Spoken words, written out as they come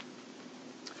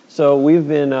So we've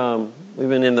been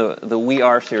in the We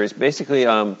Are series, basically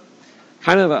kind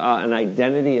of an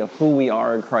identity of who we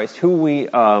are in Christ, who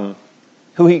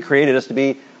He created us to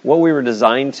be, what we were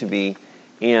designed to be,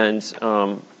 and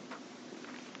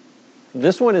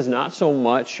this one is not so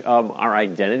much our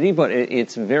identity, but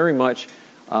it's very much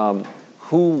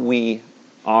who we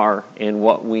are and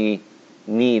what we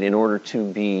need in order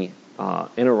to be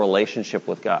in a relationship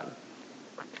with God.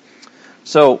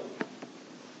 So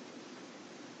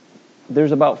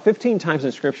there's about 15 times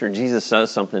in Scripture Jesus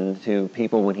says something to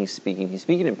people when He's speaking. He's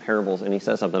speaking in parables, and He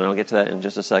says something, and I'll get to that in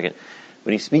just a second.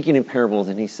 But He's speaking in parables,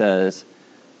 and He says,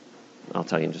 I'll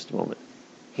tell you in just a moment.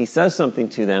 He says something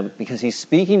to them because He's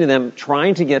speaking to them,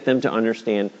 trying to get them to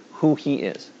understand who He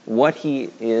is, what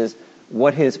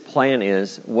His plan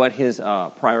is, what His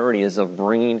priority is of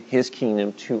bringing His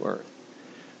kingdom to earth.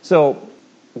 So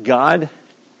God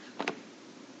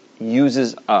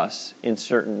uses us in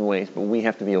certain ways, but we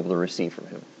have to be able to receive from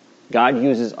Him. God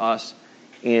uses us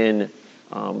in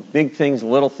big things,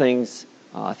 little things,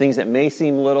 things that may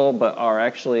seem little but are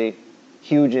actually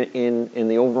huge in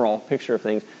the overall picture of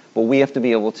things, but we have to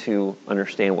be able to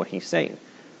understand what He's saying.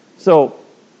 So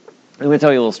I'm going to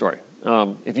tell you a little story.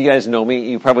 If you guys know me,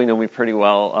 you probably know me pretty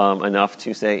well enough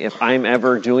to say if I'm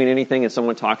ever doing anything and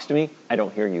someone talks to me, I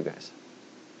don't hear you guys.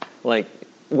 Like,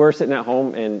 we're sitting at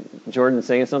home and Jordan's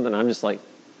saying something, I'm just like,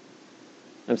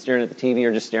 I'm staring at the TV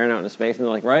or just staring out into space, and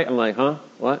they're like, right? I'm like, huh?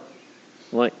 What?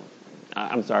 I'm like,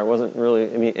 I'm sorry, I wasn't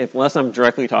really, unless I'm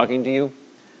directly talking to you,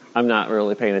 I'm not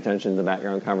really paying attention to the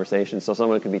background conversation. So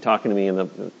someone could be talking to me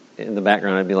in the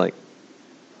background, I'd be like,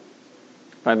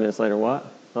 5 minutes later, what?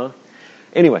 Huh?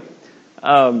 Anyway,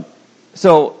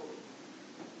 so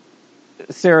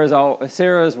Sarah's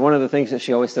one of the things that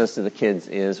she always says to the kids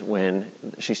is when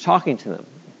she's talking to them,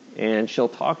 and she'll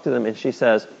talk to them and she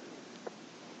says,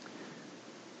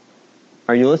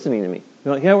 are you listening to me?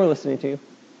 They're like, yeah, we're listening to you.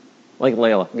 Like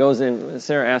Layla goes in,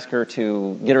 Sarah asks her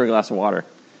to get her a glass of water.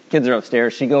 Kids are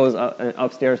upstairs. She goes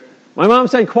upstairs. My mom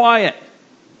said quiet.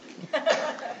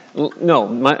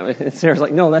 Sarah's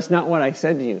like, no, that's not what I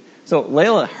said to you. So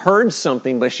Layla heard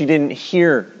something, but she didn't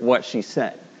hear what she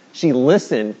said. She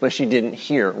listened, but she didn't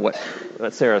hear what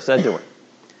Sarah said to her.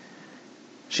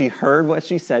 She heard what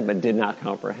she said, but did not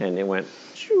comprehend. It went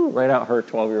right out her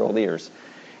 12-year-old ears.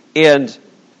 And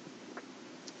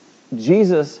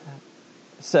Jesus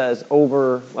says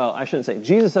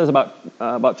Jesus says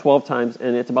about 12 times,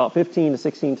 and it's about 15 to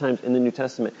 16 times in the New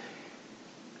Testament.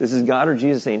 This is God or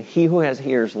Jesus saying, he who has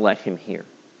ears, let him hear.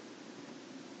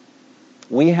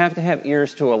 We have to have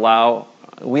ears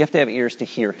to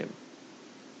hear Him.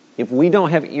 If we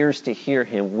don't have ears to hear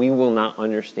Him, we will not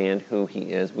understand who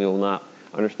He is. We will not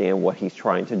understand what He's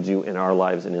trying to do in our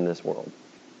lives and in this world.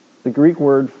 The Greek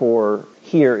word for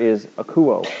hear is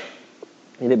akuo,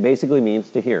 and it basically means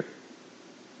to hear.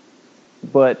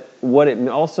 But what it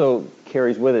also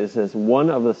carries with it, it says one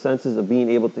of the senses of being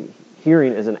able to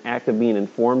hearing is an act of being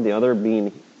informed, the other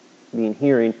being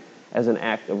hearing as an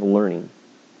act of learning.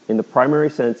 In the primary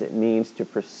sense, it means to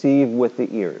perceive with the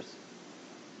ears.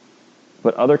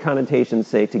 But other connotations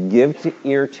say to give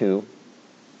ear to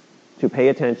pay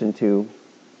attention to,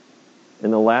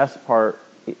 and the last part,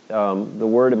 the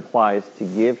word implies to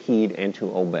give heed and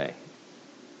to obey.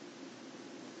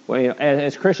 Well,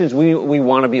 as Christians, we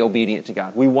want to be obedient to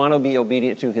God. We want to be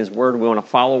obedient to His Word. We want to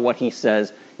follow what He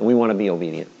says, and we want to be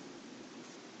obedient.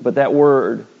 But that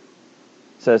word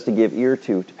says to give ear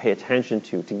to pay attention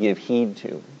to give heed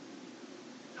to.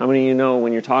 How many of you know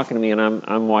when you're talking to me and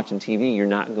I'm watching TV,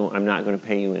 I'm not going to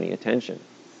pay you any attention?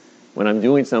 When I'm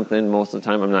doing something, most of the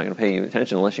time I'm not going to pay you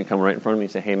attention unless you come right in front of me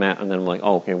and say, hey, Matt, and then I'm like,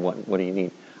 oh, okay, what do you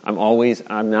need?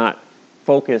 I'm not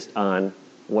focused on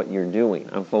what you're doing.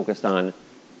 I'm focused on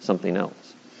something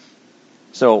else.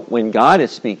 So when God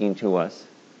is speaking to us,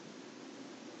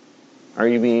 are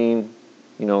you being,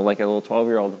 like a little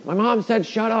 12-year-old, my mom said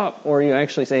shut up, or you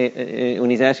actually say,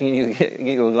 when He's asking you to get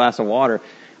you a glass of water,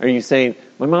 are you saying,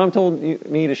 my mom told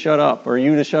me to shut up, or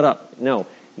you to shut up? No.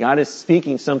 God is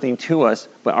speaking something to us,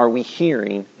 but are we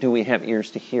hearing? Do we have ears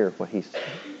to hear what He's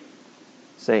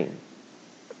saying?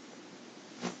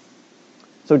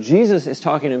 So Jesus is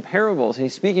talking in parables.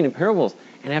 He's speaking in parables.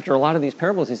 And after a lot of these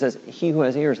parables, He says, he who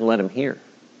has ears, let him hear.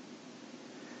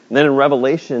 And then in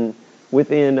Revelation,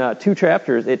 within 2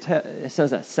 chapters, it says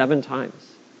that 7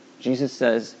 times. Jesus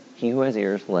says, he who has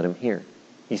ears, let him hear.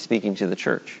 He's speaking to the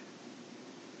church.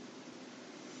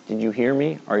 Did you hear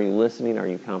me? Are you listening? Are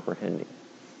you comprehending?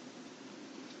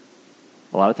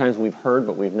 A lot of times we've heard,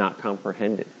 but we've not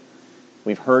comprehended.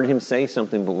 We've heard Him say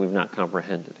something, but we've not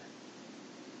comprehended.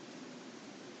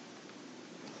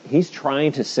 He's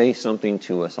trying to say something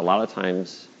to us a lot of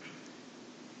times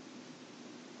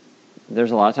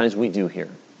there's a lot of times we do hear.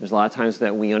 There's a lot of times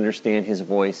that we understand his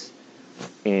voice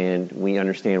and we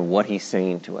understand what he's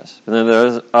saying to us. But then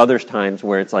there's other times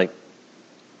where it's like,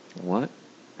 what?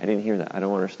 I didn't hear that. I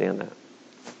don't understand that.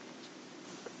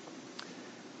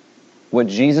 What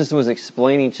Jesus was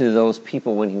explaining to those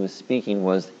people when he was speaking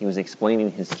was he was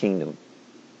explaining his kingdom.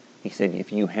 He said,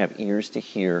 if you have ears to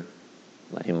hear,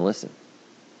 let him listen.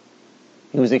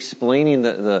 He was explaining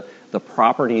the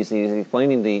properties, he was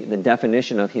explaining the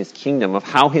definition of his kingdom, of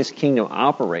how his kingdom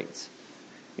operates.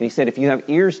 And he said, if you have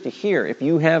ears to hear, if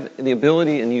you have the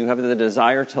ability and you have the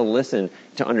desire to listen,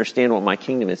 to understand what my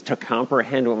kingdom is, to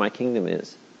comprehend what my kingdom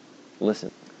is,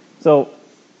 listen. So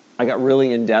I got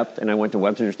really in-depth, and I went to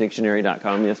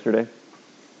webstersdictionary.com yesterday,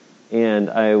 and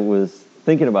I was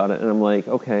thinking about it, and I'm like,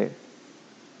 okay,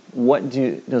 what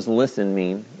does listen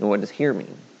mean, and what does hear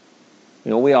mean?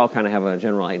 We all kind of have a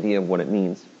general idea of what it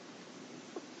means.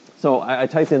 So I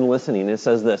typed in listening, and it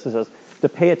says this. It says, to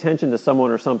pay attention to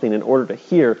someone or something in order to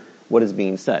hear what is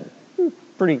being said.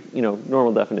 Pretty,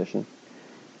 normal definition.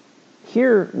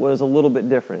 Hear was a little bit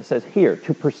different. It says hear,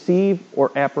 to perceive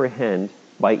or apprehend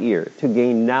by ear, to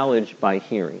gain knowledge by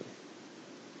hearing.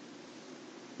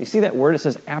 You see that word? It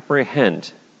says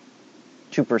apprehend,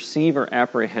 to perceive or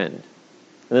apprehend.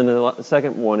 And then the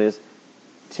second one is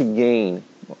to gain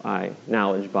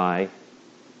knowledge by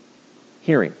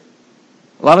hearing.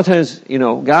 A lot of times,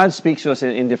 God speaks to us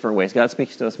in different ways. God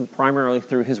speaks to us primarily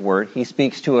through his word. He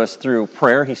speaks to us through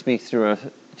prayer. He speaks to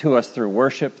us through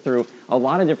worship, through a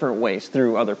lot of different ways,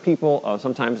 through other people,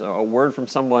 sometimes a word from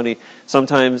somebody,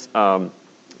 sometimes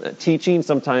teaching,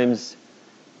 sometimes,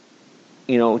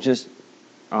 just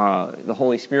the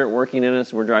Holy Spirit working in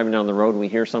us. We're driving down the road and we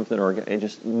hear something, or it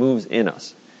just moves in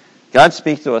us. God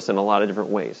speaks to us in a lot of different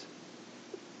ways.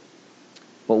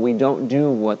 But we don't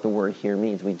do what the word here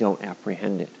means. We don't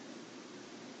apprehend it.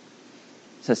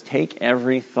 It says, take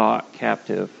every thought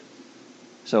captive.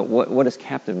 So what does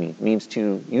captive mean? It means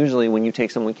to, usually when you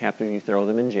take someone captive, you throw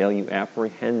them in jail, you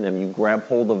apprehend them, you grab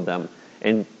hold of them,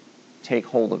 and take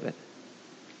hold of it.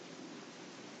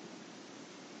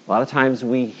 A lot of times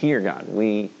we hear God.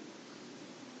 We're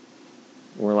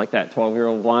like that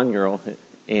 12-year-old blonde girl,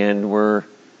 and we're,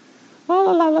 la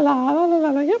la la la la la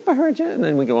la, yep, I heard you. And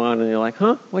then we go on, and you're like,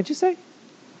 huh? What'd you say?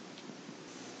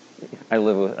 I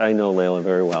know Layla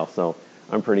very well, so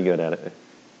I'm pretty good at it.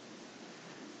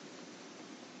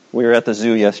 We were at the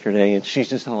zoo yesterday, and she's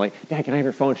just all like, Dad, can I have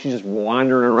your phone? She's just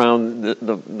wandering around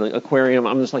the aquarium.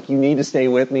 I'm just like, you need to stay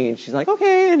with me. And she's like,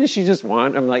 okay. And she just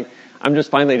I'm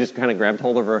just finally just kind of grabbed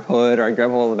hold of her hood, or I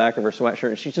grabbed hold of the back of her sweatshirt,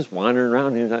 and she's just wandering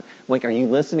around. And I'm like, are you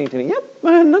listening to me? Yep.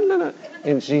 No.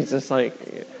 And she's just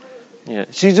like, yeah.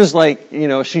 She's just like,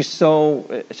 she's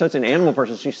such an animal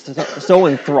person. She's so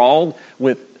enthralled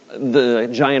with the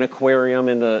giant aquarium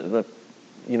and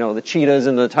the cheetahs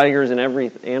and the tigers and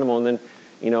every animal. And then,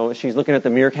 she's looking at the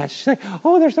meerkats. She's like,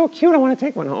 oh, they're so cute. I want to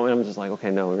take one home. And I'm just like,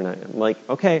 okay, no, we're not. I'm like,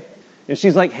 okay. And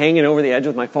she's like hanging over the edge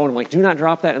with my phone. I'm like, do not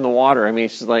drop that in the water. I mean,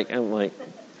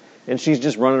 and she's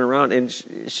just running around, and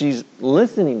she's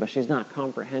listening, but she's not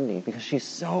comprehending because she's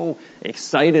so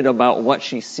excited about what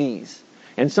she sees.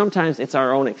 And sometimes it's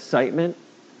our own excitement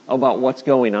about what's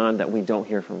going on that we don't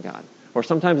hear from God. Or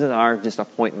sometimes it's our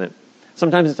disappointment.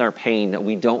 Sometimes it's our pain that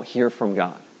we don't hear from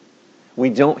God. We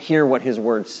don't hear what his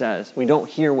word says. We don't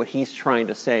hear what he's trying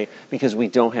to say because we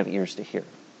don't have ears to hear.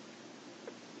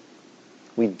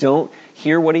 We don't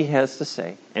hear what he has to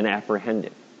say and apprehend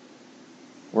it.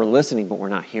 We're listening, but we're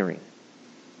not hearing.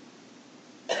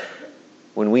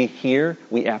 When we hear,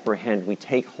 we apprehend, we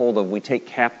take hold of, we take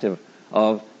captive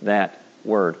of that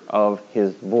word, of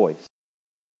his voice.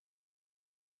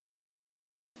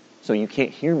 So you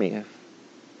can't hear me if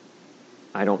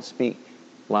I don't speak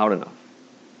loud enough.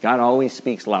 God always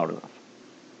speaks loud enough.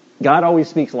 God always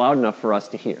speaks loud enough for us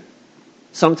to hear.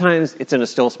 Sometimes it's in a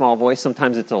still small voice,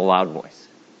 sometimes it's in a loud voice.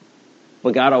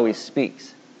 But God always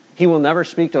speaks. He will never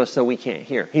speak to us so we can't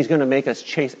hear. He's going to make us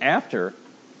chase after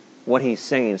what he's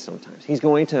saying sometimes. He's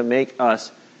going to make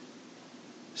us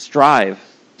strive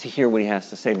to hear what he has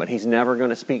to say, but he's never going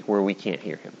to speak where we can't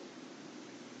hear him.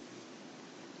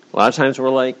 A lot of times we're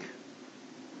like,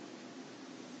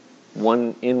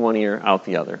 one in one ear, out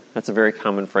the other. That's a very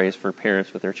common phrase for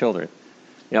parents with their children.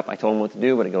 Yep, I told them what to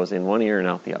do, but it goes in one ear and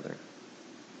out the other.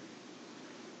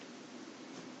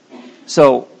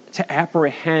 So, to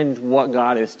apprehend what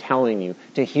God is telling you,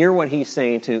 to hear what he's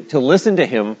saying, to listen to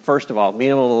him, first of all,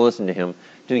 being able to listen to him,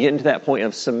 to get into that point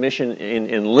of submission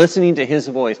in listening to his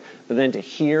voice, but then to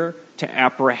hear, to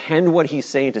apprehend what he's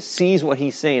saying, to seize what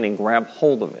he's saying and grab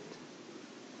hold of it.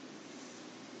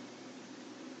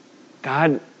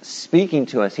 God speaking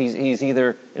to us, he's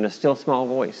either in a still small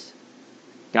voice,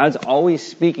 God's always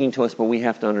speaking to us, but we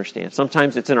have to understand.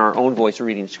 Sometimes it's in our own voice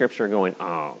reading Scripture going,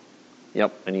 oh,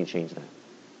 yep, I need to change that.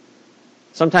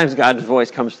 Sometimes God's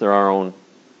voice comes through our own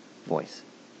voice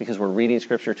because we're reading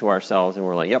Scripture to ourselves and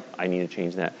we're like, yep, I need to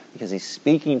change that because He's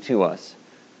speaking to us.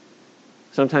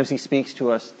 Sometimes He speaks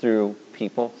to us through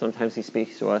people. Sometimes He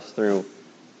speaks to us through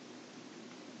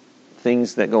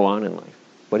things that go on in life.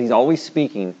 But He's always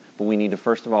speaking, but we need to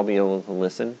first of all be able to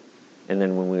listen. And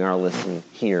then when we are listening,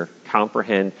 hear,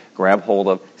 comprehend, grab hold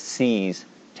of, seize,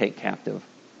 take captive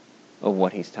of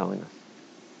what He's telling us.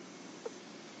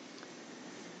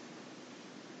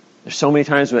 There's so many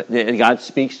times that God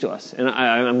speaks to us, and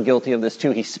I'm guilty of this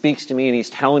too. He speaks to me and He's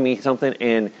telling me something,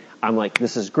 and I'm like,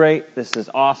 this is great, this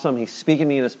is awesome. He's speaking to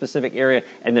me in a specific area,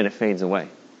 and then it fades away.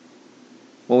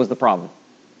 What was the problem?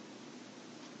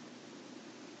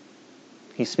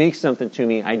 He speaks something to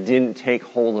me, I didn't take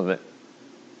hold of it.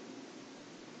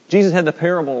 Jesus had the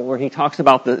parable where He talks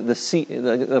about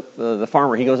the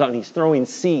farmer. He goes out and he's throwing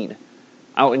seed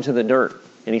out into the dirt.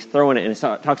 And he's throwing it, and it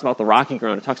talks about the rocky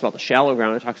ground. It talks about the shallow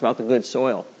ground. It talks about the good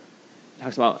soil. It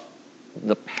talks about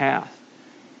the path.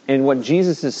 And what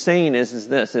Jesus is saying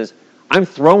is I'm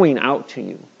throwing out to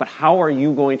you, but how are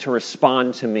you going to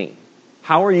respond to me?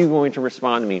 How are you going to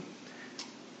respond to me?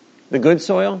 The good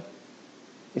soil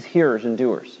is hearers and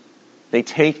doers. They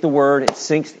take the word, it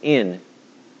sinks in.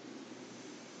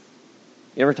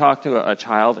 You ever talk to a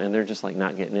child and they're just like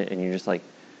not getting it, and you're just like,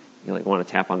 you like want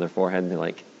to tap on their forehead and they're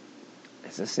like,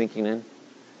 is this sinking in?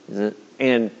 Is it?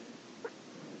 And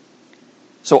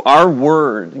so our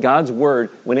word, God's word,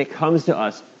 when it comes to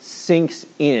us, sinks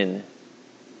in.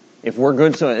 If we're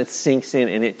good, so it sinks in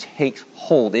and it takes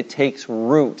hold. It takes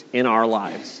root in our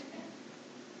lives.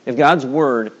 If God's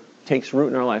word takes root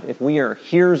in our life, if we are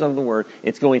hearers of the word,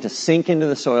 it's going to sink into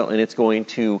the soil and it's going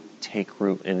to take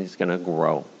root and it's going to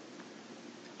grow.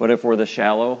 But if we're the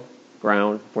shallow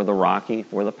ground, if we're the rocky,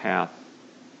 if we're the path,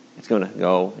 it's going to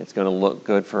go, it's going to look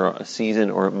good for a season,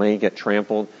 or it may get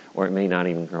trampled, or it may not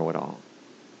even grow at all.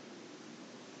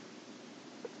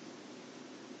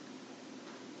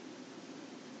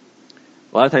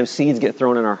 A lot of times seeds get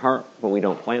thrown in our heart, but we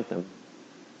don't plant them.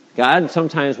 God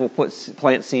sometimes will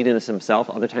plant seed in us Himself,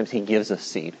 other times He gives us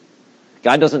seed.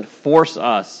 God doesn't force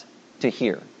us to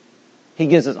hear. He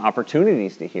gives us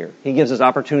opportunities to hear. He gives us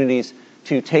opportunities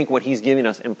to take what He's giving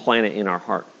us and plant it in our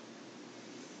heart.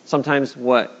 Sometimes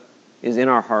what is in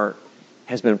our heart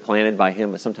has been planted by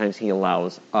Him, but sometimes He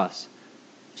allows us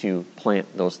to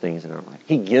plant those things in our life.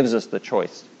 He gives us the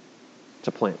choice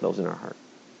to plant those in our heart.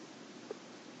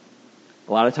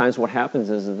 A lot of times what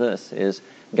happens is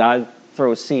God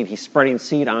throws seed. He's spreading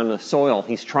seed on the soil.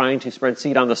 He's trying to spread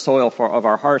seed on the soil of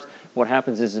our hearts. What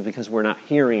happens is because we're not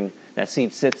hearing, that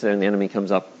seed sits there and the enemy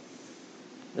comes up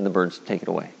and the birds take it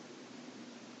away.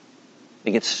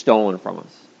 It gets stolen from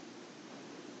us.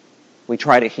 We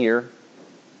try to hear.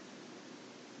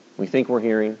 We think we're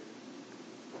hearing.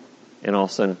 And all of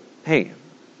a sudden, hey,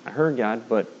 I heard God,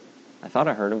 but I thought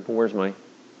I heard Him, but where's my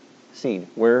seed?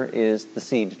 Where is the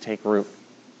seed to take root?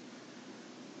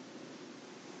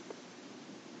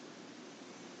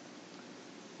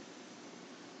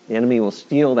 The enemy will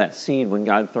steal that seed when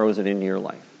God throws it into your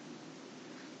life.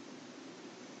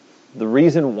 The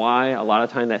reason why a lot of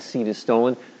time that seed is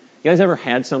stolen, you guys ever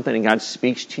had something and God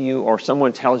speaks to you, or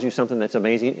someone tells you something that's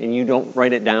amazing and you don't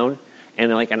write it down,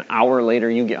 and like an hour later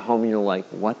you get home and you're like,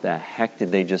 what the heck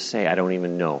did they just say? I don't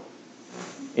even know.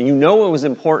 And you know it was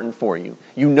important for you.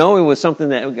 You know it was something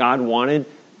that God wanted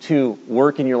to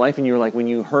work in your life, and you're like, when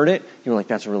you heard it, you're like,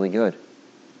 that's really good.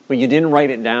 But you didn't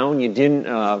write it down, you didn't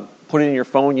put it in your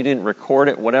phone, you didn't record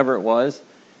it, whatever it was,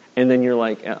 and then you're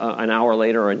like, an hour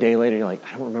later or a day later, you're like,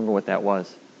 I don't remember what that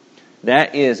was.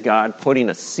 That is God putting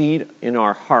a seed in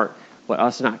our heart, but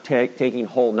us not taking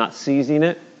hold, not seizing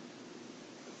it,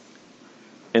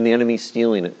 and the enemy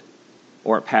stealing it,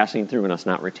 or it passing through and us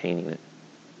not retaining it.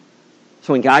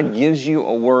 So when God gives you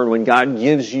a word, when God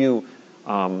gives you,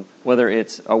 whether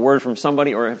it's a word from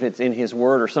somebody or if it's in His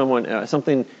word or someone,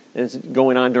 something that's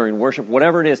going on during worship,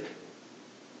 whatever it is,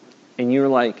 and you're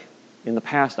like, in the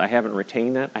past I haven't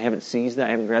retained that, I haven't seized that,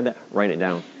 I haven't grabbed that, write it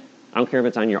down. I don't care if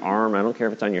it's on your arm. I don't care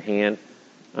if it's on your hand.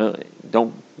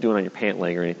 Don't do it on your pant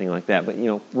leg or anything like that. But,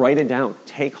 write it down.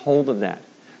 Take hold of that.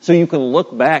 So you can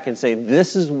look back and say,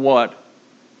 this is what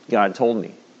God told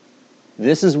me.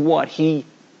 This is what He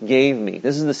gave me.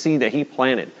 This is the seed that He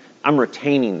planted. I'm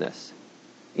retaining this.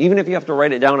 Even if you have to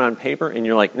write it down on paper and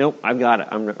you're like, nope, I've got it.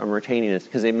 I'm retaining this.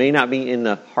 Because it may not be in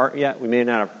the heart yet. We may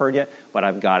not have heard yet. But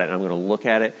I've got it. And I'm going to look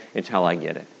at it until I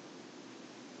get it.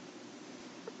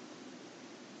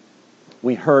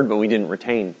 We heard, but we didn't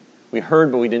retain. We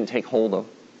heard, but we didn't take hold of.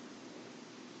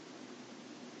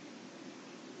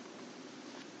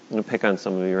 going to pick on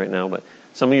some of you right now, but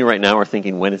some of you right now are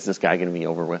thinking, when is this guy going to be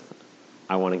over with?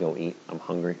 I want to go eat. I'm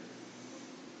hungry.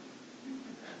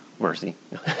 Mercy.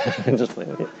 I'm just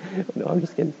playing. Okay. No, I'm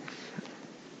just kidding.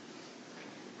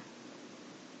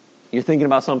 You're thinking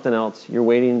about something else. You're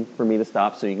waiting for me to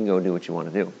stop so you can go do what you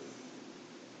want to do.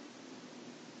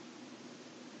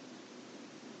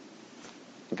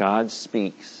 God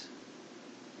speaks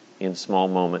in small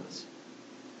moments.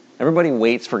 Everybody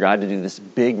waits for God to do this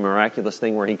big miraculous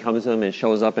thing where he comes to them and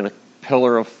shows up in a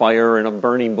pillar of fire and a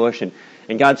burning bush, and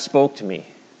God spoke to me.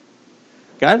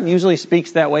 God usually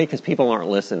speaks that way because people aren't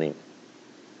listening.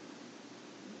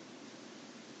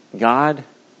 God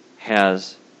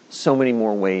has so many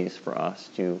more ways for us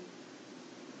to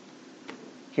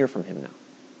hear from him now.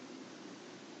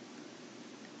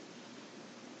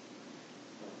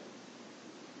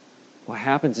 What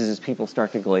happens is people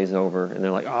start to glaze over and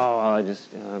they're like,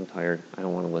 I'm tired. I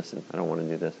don't want to listen. I don't want to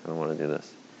do this. I don't want to do this.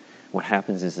 What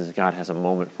happens is God has a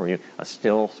moment for you, a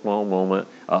still small moment,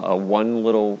 a one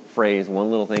little phrase, one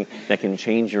little thing that can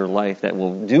change your life, that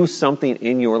will do something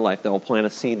in your life, that will plant a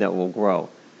seed that will grow.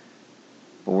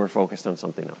 But we're focused on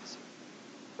something else.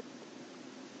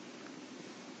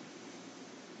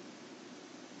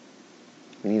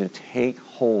 We need to take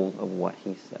hold of what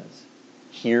he says.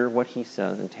 Hear what he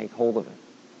says and take hold of it.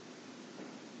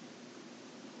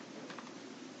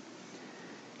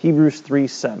 Hebrews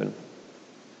 3:7.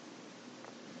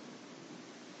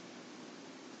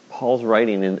 Paul's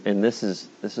writing, and this is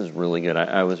really good.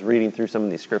 I was reading through some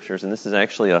of these scriptures, and this is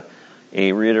actually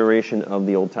a reiteration of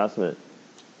the Old Testament.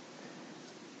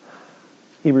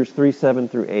 Hebrews 3:7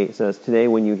 through 8 says, "Today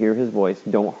when you hear his voice,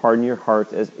 don't harden your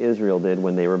hearts as Israel did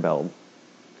when they rebelled,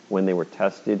 when they were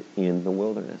tested in the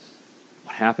wilderness."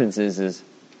 What happens is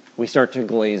we start to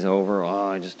glaze over.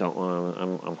 I just don't want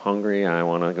to, I'm hungry, I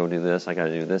want to go do this, I got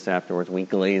to do this afterwards. We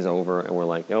glaze over and we're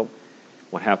like, nope.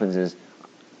 What happens is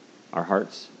our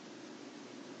hearts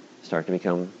start to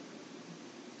become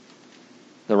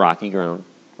the rocky ground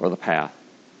or the path.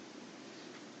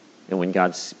 And when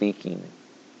God's speaking,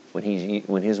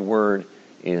 when his word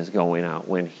is going out,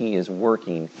 when he is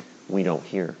working, we don't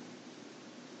hear.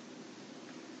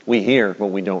 We hear, but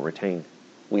we don't retain.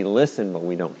 We listen, but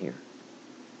we don't hear.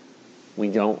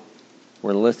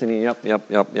 We're listening, yep.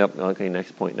 Okay,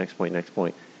 next point.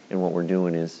 And what we're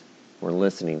doing is we're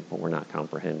listening, but we're not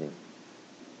comprehending.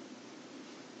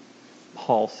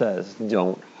 Paul says,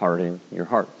 don't harden your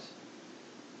hearts.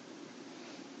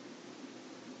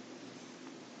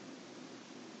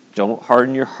 Don't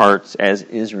harden your hearts as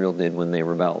Israel did when they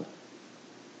rebelled.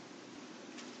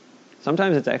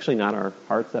 Sometimes it's actually not our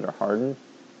hearts that are hardened.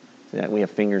 We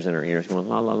have fingers in our ears going,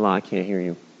 la, la, la, I can't hear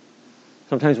you.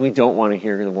 Sometimes we don't want to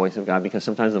hear the voice of God because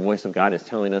sometimes the voice of God is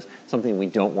telling us something we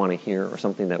don't want to hear or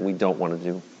something that we don't want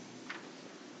to do.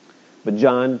 But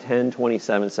John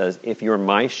 10:27 says, "If you're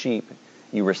my sheep,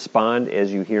 you respond as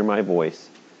you hear my voice.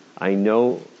 I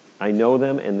know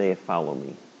them and they follow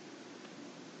me."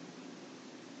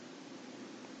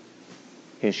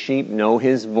 His sheep know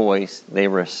his voice, they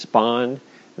respond,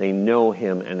 they know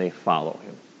him, and they follow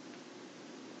him.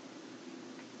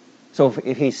 So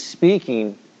if he's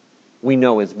speaking, we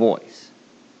know his voice.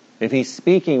 If he's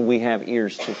speaking, we have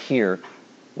ears to hear.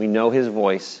 We know his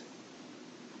voice.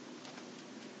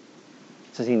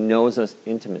 It says he knows us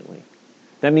intimately.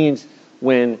 That means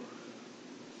when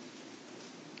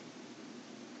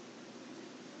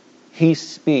he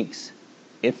speaks,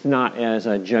 it's not as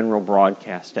a general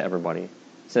broadcast to everybody. It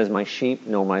says, my sheep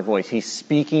know my voice. He's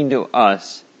speaking to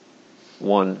us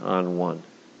one-on-one.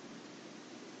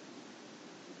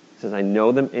 He says, I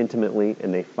know them intimately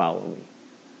and they follow me.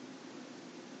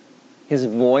 His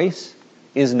voice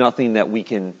is nothing that we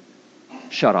can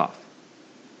shut off.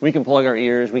 We can plug our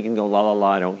ears, we can go la la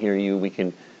la, I don't hear you, we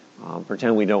can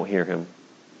pretend we don't hear him.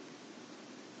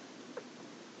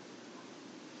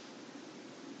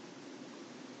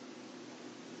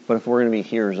 But if we're going to be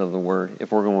hearers of the word,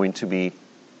 if we're going to be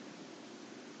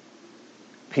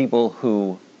people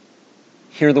who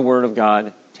hear the word of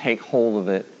God, take hold of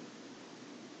it,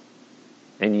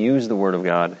 and use the word of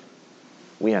God,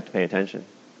 we have to pay attention.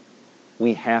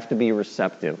 We have to be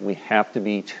receptive. We have to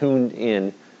be tuned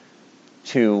in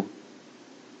to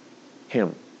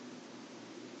him.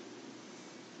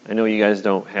 I know you guys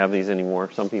don't have these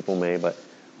anymore. Some people may, but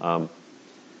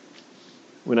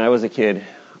when I was a kid,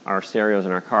 our stereos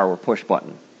in our car were push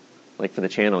button. Like for the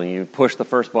channel, you'd push the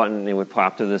first button and it would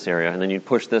pop to this area, and then you'd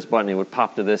push this button and it would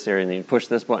pop to this area, and then you'd push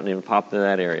this button and it would pop to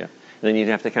that area. And then you'd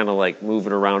have to kind of like move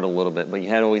it around a little bit, but you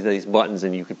had always these buttons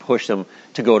and you could push them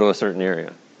to go to a certain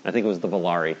area. I think it was the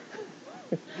Volare.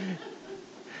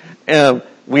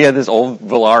 We had this old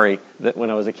Volare that when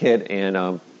I was a kid,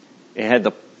 and it had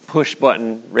the push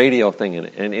button radio thing in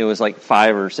it, and it was like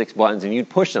 5 or 6 buttons, and you'd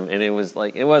push them, and it was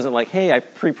like, it wasn't like, hey, I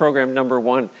pre-programmed number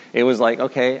 1. It was like,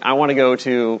 okay, I want to go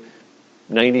to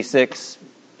 96,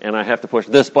 and I have to push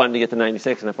this button to get to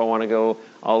 96, and if I want to go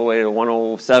all the way to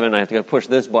 107, I have to go push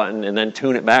this button and then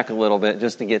tune it back a little bit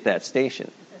just to get that station.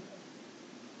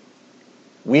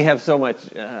 We have so much,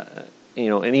 an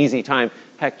easy time.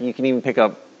 Heck, you can even pick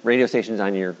up radio stations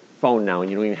on your phone now, and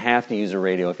you don't even have to use a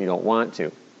radio if you don't want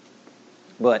to.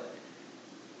 But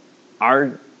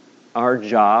our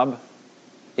job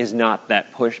is not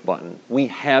that push button. We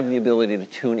have the ability to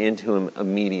tune into him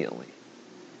immediately.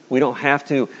 We don't have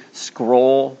to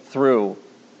scroll through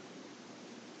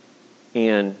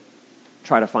and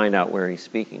try to find out where he's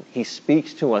speaking. He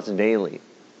speaks to us daily.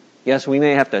 Yes, we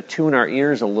may have to tune our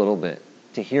ears a little bit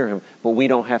to hear him, but we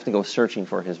don't have to go searching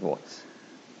for his voice.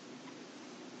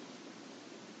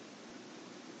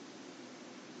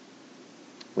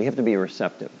 We have to be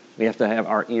receptive. We have to have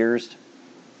our ears.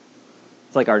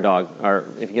 It's like our dog.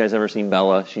 If you guys ever seen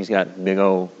Bella, she's got big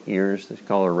old ears.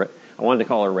 I wanted to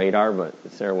call her Radar, but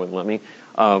Sarah wouldn't let me.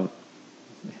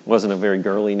 Wasn't a very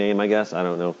girly name, I guess. I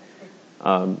don't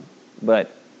know.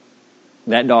 But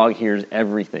that dog hears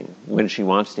everything when she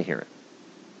wants to hear it.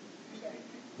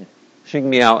 She can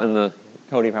be out in the,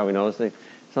 Cody probably knows,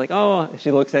 it's like, oh,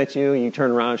 she looks at you, you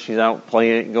turn around, she's out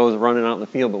playing, goes running out in the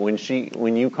field, but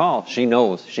when you call, she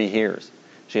knows, she hears.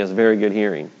 She has very good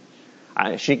hearing.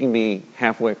 She can be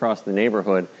halfway across the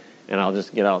neighborhood, and I'll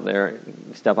just get out there,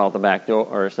 step out the back door,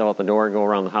 or step out the door, go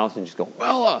around the house, and just go,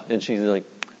 Bella! And she's like,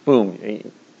 boom.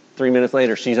 3 minutes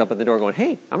later, she's up at the door going,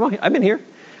 hey, I've been here.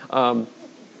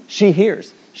 She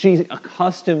hears. She's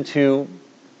accustomed to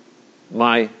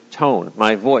my tone,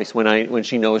 my voice, when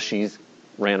she knows she's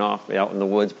ran off out in the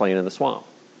woods playing in the swamp.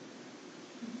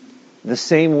 The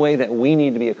same way that we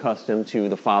need to be accustomed to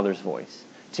the Father's voice,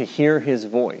 to hear his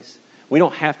voice. We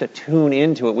don't have to tune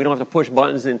into it. We don't have to push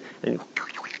buttons and it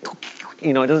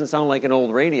doesn't sound like an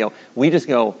old radio. We just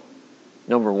go,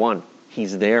 number 1,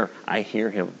 he's there. I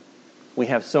hear him. We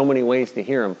have so many ways to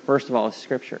hear him. First of all, is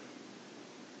Scripture.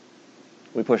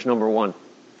 We push number 1.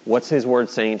 What's his word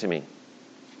saying to me?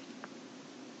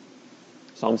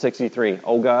 Psalm 63,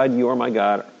 O God, you are my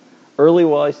God. Early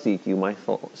will I seek you. My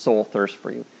soul thirsts for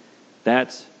you.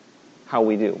 That's how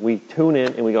we do. We tune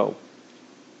in and we go.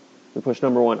 We push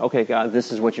number 1. Okay, God,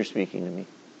 this is what you're speaking to me.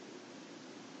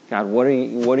 God, what are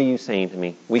you saying to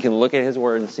me? We can look at his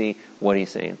word and see what he's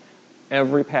saying.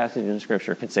 Every passage in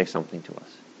Scripture can say something to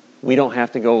us. We don't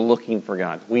have to go looking for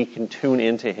God. We can tune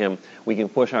into him. We can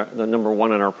push the number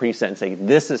 1 on our preset and say,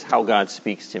 this is how God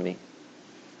speaks to me.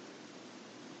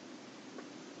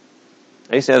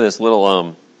 I used to have this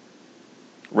little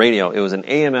radio. It was an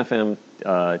AM/FM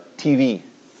TV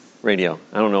radio.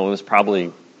 I don't know. It was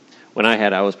probably, when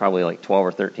I was probably like 12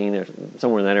 or 13, or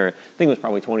somewhere in that area. I think it was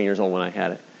probably 20 years old when I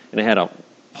had it. And it had a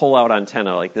pull-out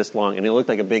antenna like this long, and it looked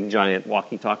like a big, giant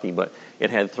walkie-talkie, but it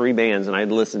had 3 bands, and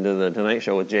I'd listen to the Tonight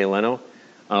Show with Jay Leno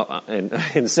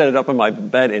and set it up in my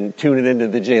bed and tune it into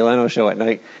the Jay Leno show at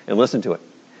night and listen to it.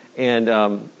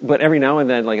 And but every now and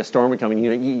then, like a storm would come,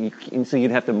 and so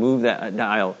you'd have to move that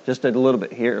dial just a little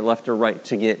bit here, left or right,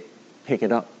 to pick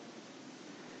it up.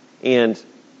 And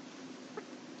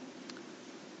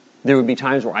there would be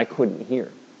times where I couldn't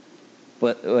hear.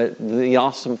 But the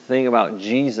awesome thing about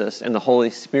Jesus and the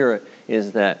Holy Spirit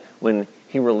is that when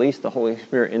he released the Holy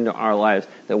Spirit into our lives,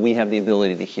 that we have the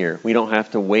ability to hear. We don't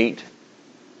have to wait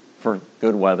for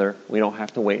good weather. We don't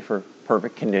have to wait for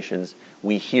perfect conditions.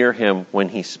 We hear him when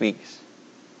he speaks.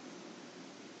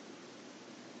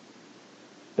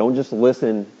 Don't just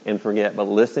listen and forget, but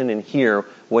listen and hear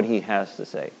what he has to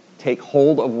say. Take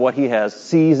hold of what he has,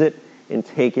 seize it, and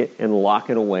take it and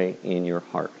lock it away in your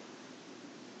heart.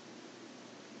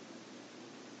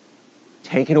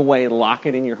 Take it away, lock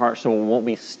it in your heart so it won't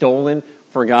be stolen,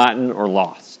 forgotten, or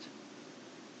lost.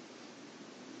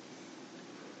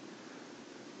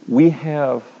 We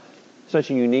have such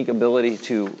a unique ability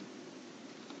to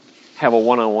have a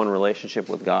one-on-one relationship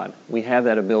with God. We have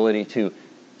that ability to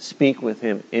speak with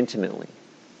him intimately.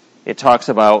 It talks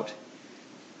about,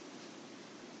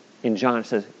 in John, it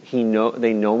says,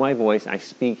 they know my voice, I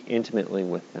speak intimately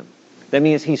with them. That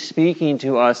means he's speaking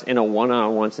to us in a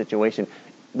one-on-one situation.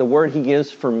 The word he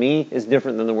gives for me is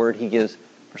different than the word he gives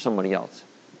for somebody else.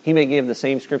 He may give the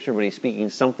same scripture, but he's speaking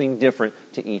something different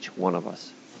to each one of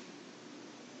us.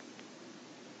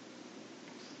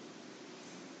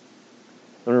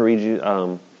 I'm going to read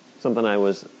you something. I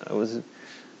was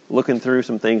looking through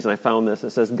some things, and I found this.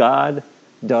 It says, God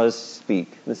does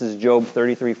speak. This is Job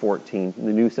 33:14.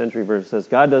 The New Century Version says,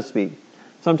 God does speak,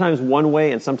 sometimes one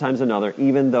way and sometimes another,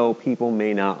 even though people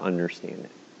may not understand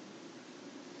it.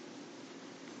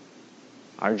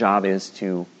 Our job is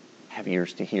to have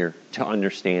ears to hear, to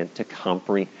understand, to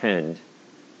comprehend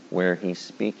where he's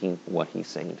speaking, what he's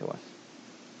saying to us.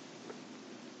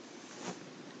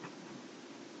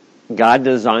 God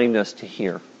designed us to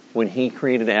hear. When he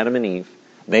created Adam and Eve,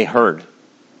 they heard.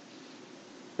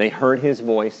 They heard his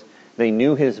voice. They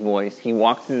knew his voice. He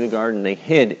walked through the garden. They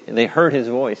hid. They heard his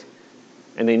voice.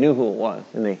 And they knew who it was.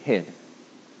 And they hid.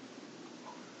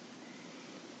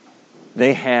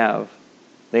 They had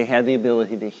the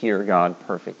ability to hear God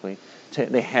perfectly.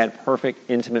 They had perfect,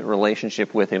 intimate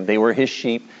relationship with him. They were his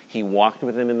sheep. He walked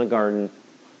with them in the garden.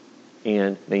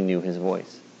 And they knew his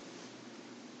voice.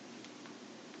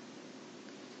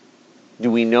 Do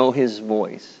we know his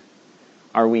voice?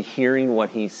 Are we hearing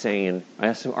what he's saying?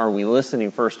 Are we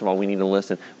listening? First of all, we need to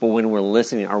listen. But when we're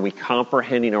listening, are we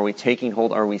comprehending? Are we taking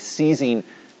hold? Are we seizing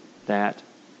that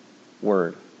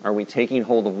word? Are we taking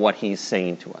hold of what he's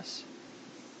saying to us?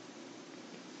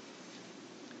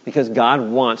 Because God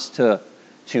wants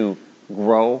to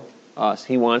grow us.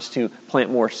 He wants to plant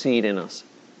more seed in us.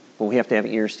 But we have to have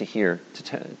ears to hear,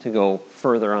 to go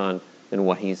further on than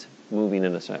what he's moving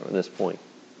in us at this point.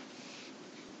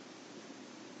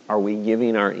 Are we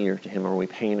giving our ear to him? Are we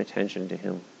paying attention to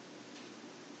him?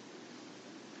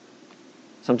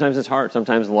 Sometimes it's hard.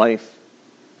 Sometimes life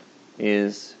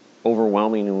is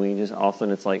overwhelming and we just, all of a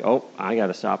sudden it's like, oh, I got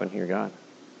to stop and hear God.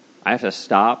 I have to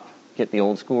stop, get the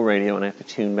old school radio, and I have to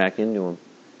tune back into him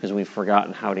because we've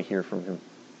forgotten how to hear from him.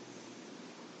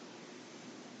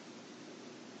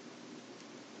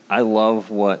 I love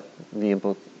what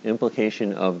the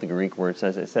implication of the Greek word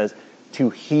says. It says to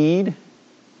heed,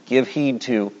 give heed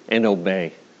to, and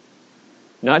obey.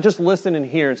 Not just listen and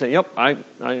hear and say, yep, I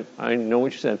know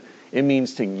what you said. It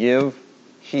means to give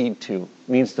heed to. It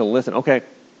means to listen. Okay,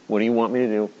 what do you want me to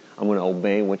do? I'm going to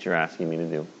obey what you're asking me to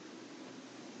do.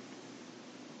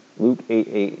 Luke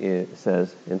 8:8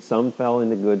 says, and some fell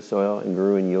into good soil and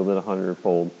grew and yielded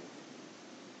 100-fold.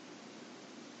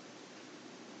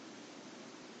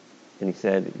 And he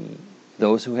said,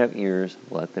 those who have ears,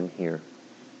 let them hear.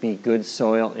 Be good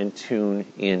soil and tune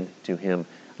in to him.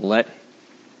 Let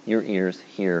your ears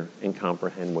hear and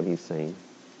comprehend what he's saying.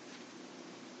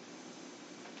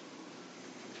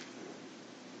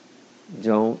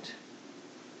 Don't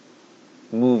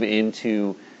move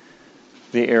into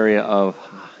the area of,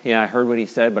 I heard what he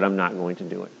said, but I'm not going to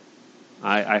do it.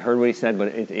 I heard what he said,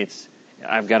 but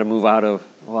I've got to move out of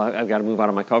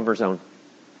my comfort zone.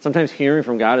 Sometimes hearing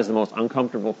from God is the most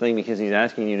uncomfortable thing because he's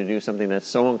asking you to do something that's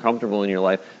so uncomfortable in your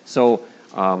life, so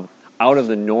out of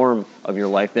the norm of your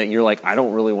life that you're like, I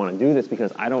don't really want to do this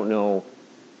because I don't know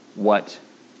what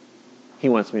he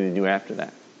wants me to do after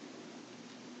that.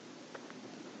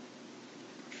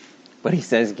 But he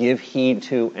says, give heed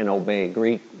to and obey.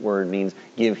 Greek word means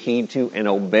give heed to and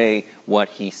obey what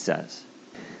he says.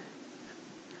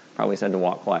 Probably said to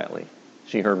walk quietly.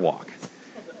 She heard walk.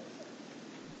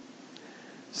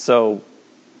 So,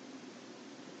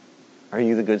 are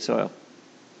you the good soil?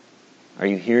 Are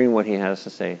you hearing what he has to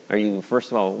say? Are you,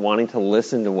 first of all, wanting to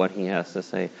listen to what he has to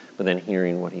say, but then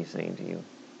hearing what he's saying to you?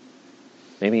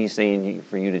 Maybe he's saying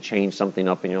for you to change something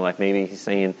up in your life. Maybe he's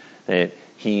saying that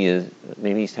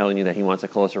maybe he's telling you that he wants a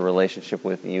closer relationship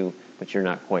with you, but you're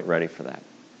not quite ready for that.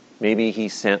 Maybe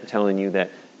he's telling you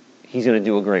that he's going to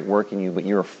do a great work in you, but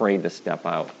you're afraid to step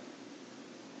out.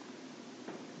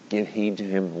 Give heed to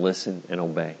him, listen, and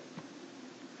obey.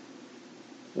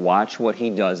 Watch what he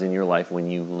does in your life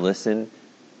when you listen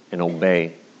and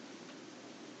obey.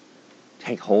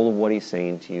 Take hold of what he's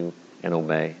saying to you and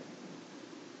obey.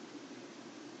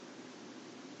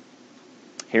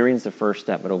 Hearing's the first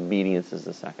step, but obedience is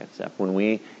the second step. When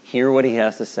we hear what he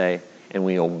has to say and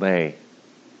we obey,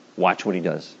 watch what he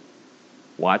does.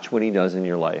 Watch what he does in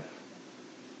your life.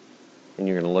 And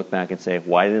you're going to look back and say,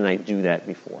 why didn't I do that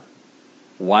before?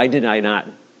 Why did I not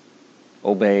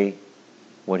obey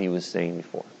what he was saying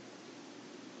before?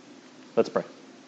 Let's pray.